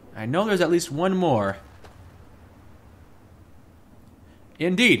 I know there's at least one more.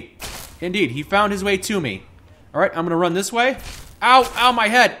 Indeed. Indeed, he found his way to me. Alright, I'm gonna run this way. Ow! Ow, my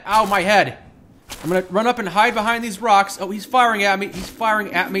head! Ow, my head! I'm gonna run up and hide behind these rocks. Oh, he's firing at me. He's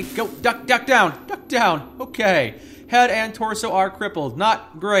firing at me. Go, duck down. Duck down. Okay. Head and torso are crippled.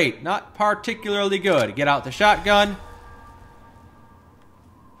 Not great. Not particularly good. Get out the shotgun.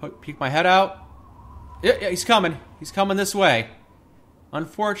 Peek my head out. Yeah, he's coming. He's coming this way.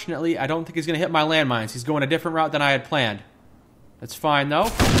 Unfortunately, I don't think he's gonna hit my landmines. He's going a different route than I had planned. That's fine, though.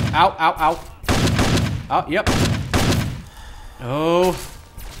 Ow, ow, ow. Oh, yep. Oh.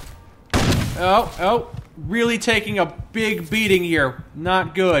 Oh, oh. Really taking a big beating here.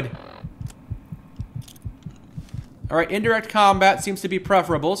 Not good. Alright, indirect combat seems to be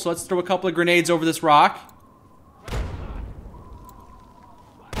preferable, so let's throw a couple of grenades over this rock.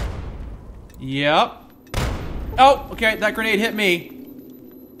 Yep. Oh, okay, that grenade hit me.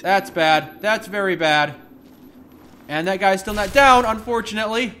 That's bad. That's very bad. And that guy's still not down,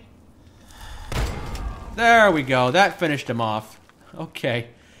 unfortunately. There we go. That finished him off. Okay.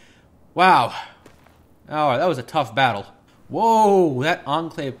 Wow. Oh, that was a tough battle. Whoa, that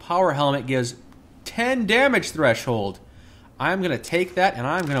Enclave power helmet gives 10 damage threshold. I'm going to take that and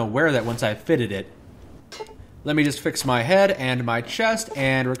I'm going to wear that once I've fitted it. Let me just fix my head and my chest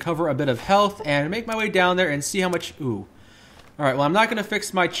and recover a bit of health and make my way down there and see how much... Ooh. Alright, well, I'm not going to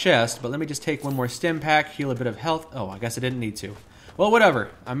fix my chest, but let me just take one more stim pack, heal a bit of health. Oh, I guess I didn't need to. Well,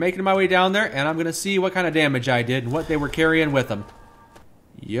 whatever. I'm making my way down there, and I'm going to see what kind of damage I did and what they were carrying with them.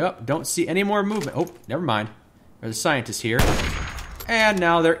 Yep, don't see any more movement. Oh, never mind. There's a scientist here. And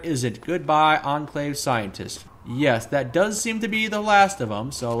now there isn't. Goodbye, Enclave scientist. Yes, that does seem to be the last of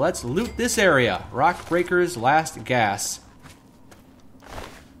them, so let's loot this area. Rockbreaker's last gas.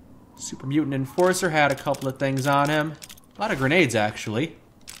 Super Mutant Enforcer had a couple of things on him. A lot of grenades, actually.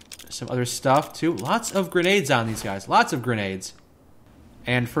 Some other stuff, too. Lots of grenades on these guys. Lots of grenades.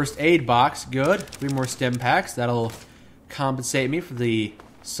 And first aid box, good. 3 more stim packs. That'll compensate me for the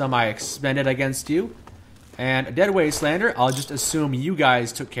sum I expended against you. And a dead Wastelander. I'll just assume you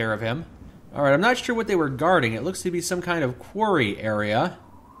guys took care of him. Alright, I'm not sure what they were guarding. It looks to be some kind of quarry area.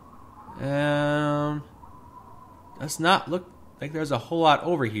 Does not look like there's a whole lot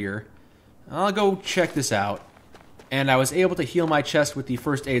over here. I'll go check this out. And I was able to heal my chest with the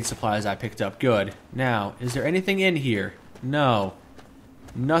first aid supplies I picked up. Good. Now, is there anything in here? No.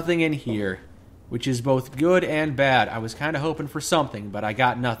 Nothing in here. Which is both good and bad. I was kind of hoping for something, but I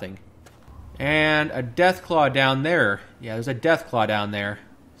got nothing. And a Deathclaw down there. Yeah, there's a Deathclaw down there.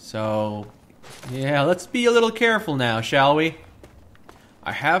 So, yeah, let's be a little careful now, shall we?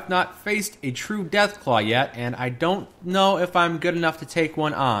 I have not faced a true Deathclaw yet, and I don't know if I'm good enough to take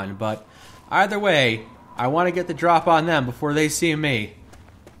one on, but either way, I want to get the drop on them before they see me.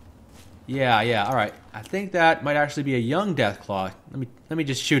 Yeah, alright. I think that might actually be a young Deathclaw. Let me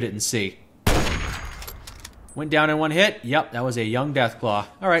just shoot it and see. Went down in one hit. Yep, that was a young Deathclaw.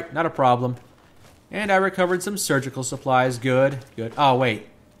 Alright, not a problem. And I recovered some surgical supplies. Good. Oh, wait.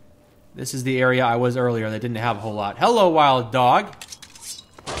 This is the area I was earlier that didn't have a whole lot. Hello, wild dog.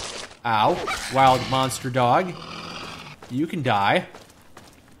 Ow. Wild monster dog. You can die.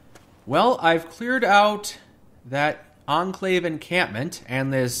 Well, I've cleared out that Enclave encampment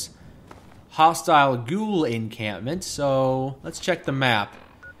and this hostile ghoul encampment, so let's check the map.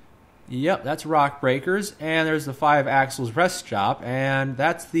 Yep, that's Rockbreakers, and there's the 5 Axles rest stop, and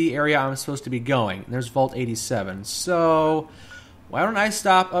that's the area I'm supposed to be going. There's Vault 87, so why don't I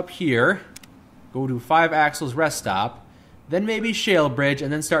stop up here, go to 5 Axles rest stop, then maybe Shale Bridge,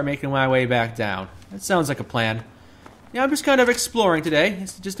 and then start making my way back down. That sounds like a plan. Yeah, I'm just kind of exploring today.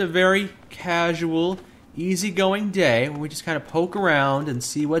 It's just a very casual, easygoing day where we just kind of poke around and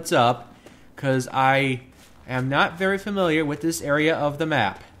see what's up, because I am not very familiar with this area of the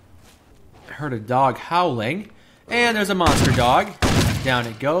map. I heard a dog howling, and there's a monster dog. Down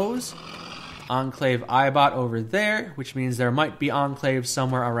it goes. Enclave Eyebot over there, which means there might be Enclave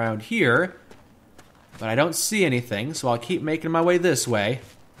somewhere around here, but I don't see anything, so I'll keep making my way this way.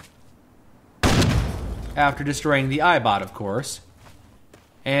 After destroying the Eyebot, of course.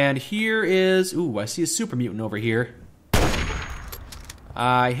 And here is... Ooh, I see a Super Mutant over here.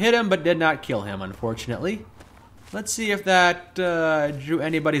 I hit him, but did not kill him, unfortunately. Let's see if that drew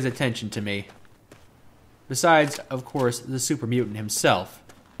anybody's attention to me. Besides, of course, the Super Mutant himself.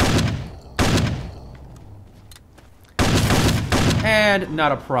 And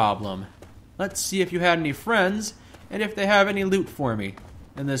not a problem. Let's see if you had any friends, and if they have any loot for me.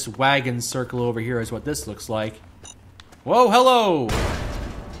 And this wagon circle over here is what this looks like. Whoa, hello!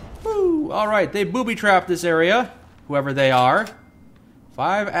 Woo! Alright, they booby-trapped this area, whoever they are.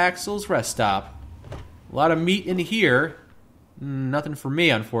 5 Axles rest stop. A lot of meat in here. Nothing for me,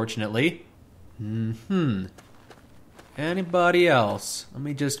 unfortunately. Anybody else? Let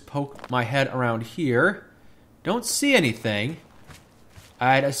me just poke my head around here. Don't see anything.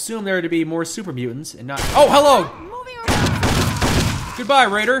 I'd assume there to be more Super Mutants and not... Oh, hello! Goodbye,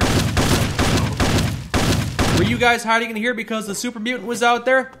 Raider. Were you guys hiding in here because the Super Mutant was out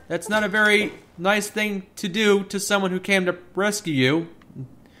there? That's not a very nice thing to do to someone who came to rescue you.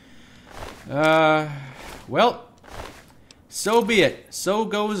 Well, so be it. So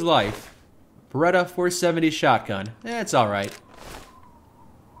goes life. Beretta 470 shotgun. It's alright.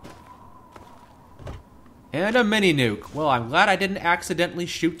 And a mini nuke. Well, I'm glad I didn't accidentally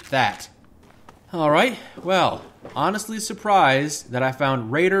shoot that. Alright, well, honestly surprised that I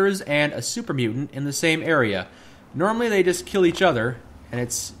found Raiders and a Super Mutant in the same area. Normally they just kill each other, and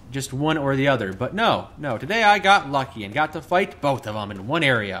it's just one or the other. But no, today I got lucky and got to fight both of them in one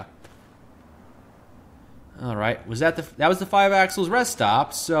area. Alright, that was the 5 Axles rest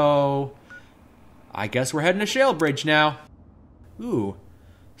stop, so I guess we're heading to Shale Bridge now. Ooh,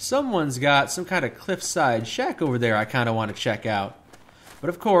 someone's got some kind of cliffside shack over there I kind of want to check out. But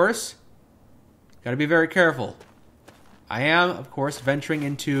of course, gotta be very careful. I am, of course, venturing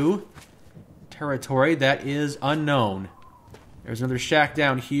into territory that is unknown. There's another shack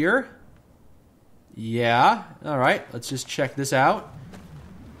down here. Yeah, alright, let's just check this out.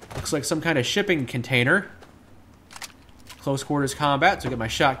 Looks like some kind of shipping container. Close quarters combat, so get my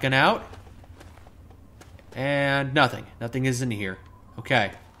shotgun out. And nothing. Nothing is in here.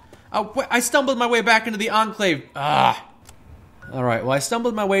 Okay. Oh, wait, I stumbled my way back into the Enclave. Ah! Alright, well, I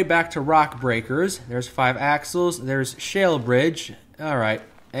stumbled my way back to Rock Breakers. There's 5 Axles. There's Shale Bridge. Alright.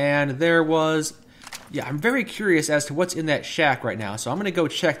 And there was... Yeah, I'm very curious as to what's in that shack right now, so I'm going to go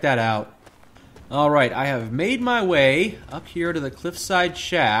check that out. Alright, I have made my way up here to the cliffside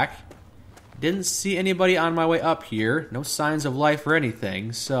shack. Didn't see anybody on my way up here. No signs of life or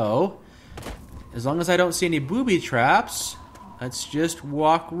anything, so... As long as I don't see any booby traps, let's just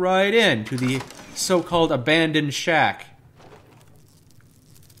walk right in to the so-called abandoned shack,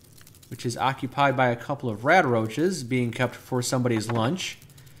 which is occupied by a couple of rat roaches being kept for somebody's lunch.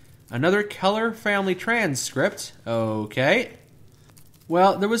 Another Keller family transcript. Okay.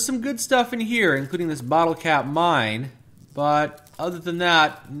 Well, there was some good stuff in here, including this bottle cap mine, but other than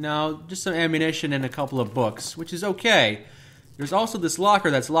that, no, just some ammunition and a couple of books, which is okay. There's also this locker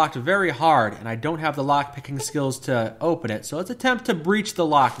that's locked very hard, and I don't have the lock-picking skills to open it, so let's attempt to breach the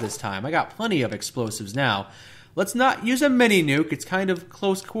lock this time. I got plenty of explosives now. Let's not use a mini-nuke, it's kind of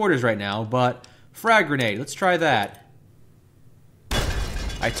close quarters right now, but frag grenade, let's try that.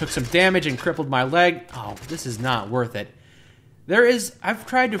 I took some damage and crippled my leg. Oh, this is not worth it. I've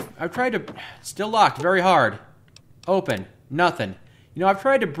tried to, still locked very hard. Open, nothing. You know, I've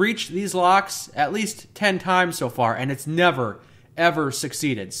tried to breach these locks at least 10 times so far, and it's never, ever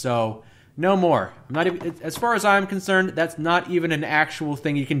succeeded. So, no more. I'm not even, as far as I'm concerned, that's not even an actual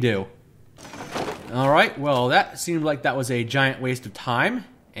thing you can do. Alright, well, that seemed like that was a giant waste of time,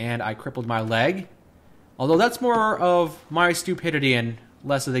 and I crippled my leg. Although that's more of my stupidity and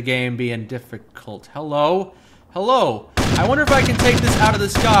less of the game being difficult. Hello? Hello? I wonder if I can take this out of the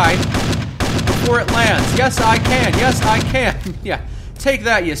sky before it lands. Yes, I can. Yes, I can. Yeah. Take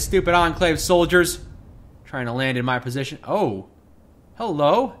that, you stupid Enclave soldiers. Trying to land in my position. Oh.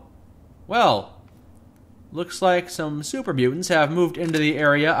 Hello. Well. Looks like some super mutants have moved into the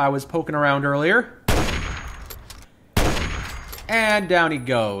area I was poking around earlier. And down he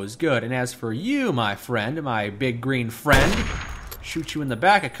goes. Good. And as for you, my friend, my big green friend, shoot you in the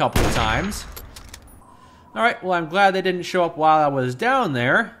back a couple of times. Alright, well, I'm glad they didn't show up while I was down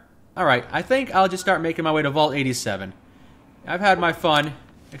there. Alright, I think I'll just start making my way to Vault 87. I've had my fun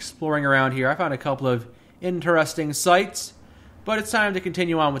exploring around here. I found a couple of interesting sites, but it's time to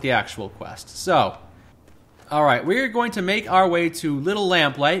continue on with the actual quest. So, alright, we're going to make our way to Little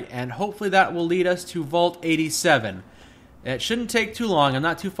Lamplight, and hopefully that will lead us to Vault 87. It shouldn't take too long, I'm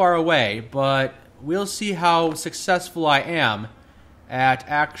not too far away, but we'll see how successful I am at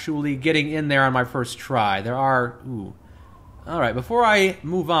actually getting in there on my first try. There are... Ooh. Alright, before I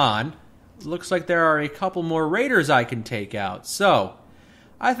move on, looks like there are a couple more raiders I can take out. So,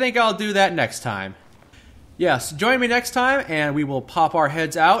 I think I'll do that next time. Yes, join me next time and we will pop our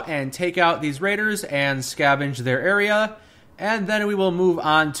heads out and take out these raiders and scavenge their area. And then we will move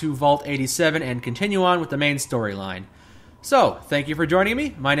on to Vault 87 and continue on with the main storyline. So, thank you for joining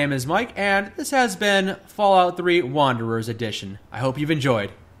me. My name is Mike, and this has been Fallout 3 Wanderers Edition. I hope you've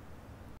enjoyed.